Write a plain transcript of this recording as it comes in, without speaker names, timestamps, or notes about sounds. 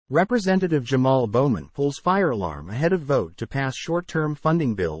Representative Jamaal Bowman pulls fire alarm ahead of vote to pass short-term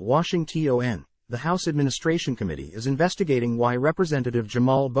funding bill. Washington. The House Administration Committee is investigating why Representative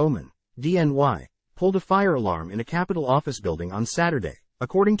Jamaal Bowman, DNY, pulled a fire alarm in a Capitol office building on Saturday,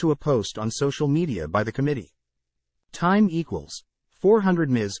 according to a post on social media by the committee. Time equals 400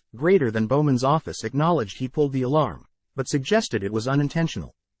 Ms. greater than Bowman's office acknowledged he pulled the alarm, but suggested it was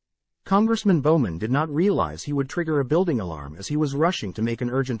unintentional. Congressman Bowman did not realize he would trigger a building alarm as he was rushing to make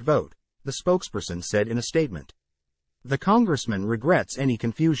an urgent vote, the spokesperson said in a statement. The congressman regrets any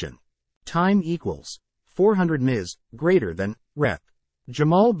confusion. Time equals 400 Ms. greater than Rep.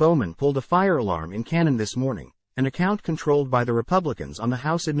 Jamaal Bowman pulled a fire alarm in Cannon this morning, an account controlled by the Republicans on the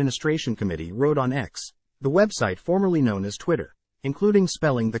House Administration Committee wrote on X, the website formerly known as Twitter, including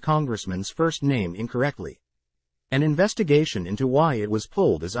spelling the congressman's first name incorrectly. An investigation into why it was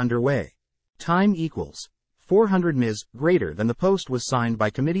pulled is underway. Time equals 400 Ms. greater than the post was signed by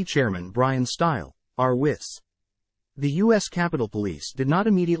Committee Chairman Bryan Steil, R-Wis. The U.S. Capitol Police did not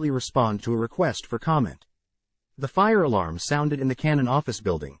immediately respond to a request for comment. The fire alarm sounded in the Cannon office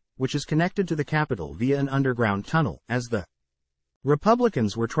building, which is connected to the Capitol via an underground tunnel, as the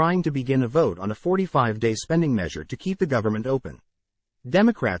Republicans were trying to begin a vote on a 45-day spending measure to keep the government open.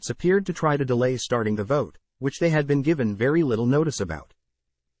 Democrats appeared to try to delay starting the vote, which they had been given very little notice about.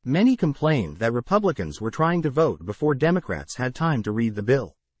 Many complained that Republicans were trying to vote before Democrats had time to read the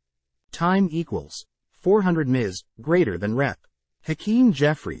bill. Time equals 400 Ms. greater than Rep. Hakeem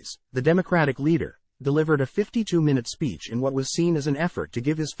Jeffries, the Democratic leader, delivered a 52-minute speech in what was seen as an effort to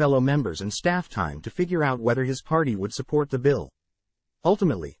give his fellow members and staff time to figure out whether his party would support the bill.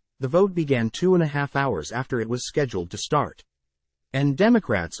 Ultimately, the vote began 2.5 hours after it was scheduled to start. And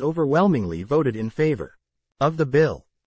Democrats overwhelmingly voted in favor of the bill.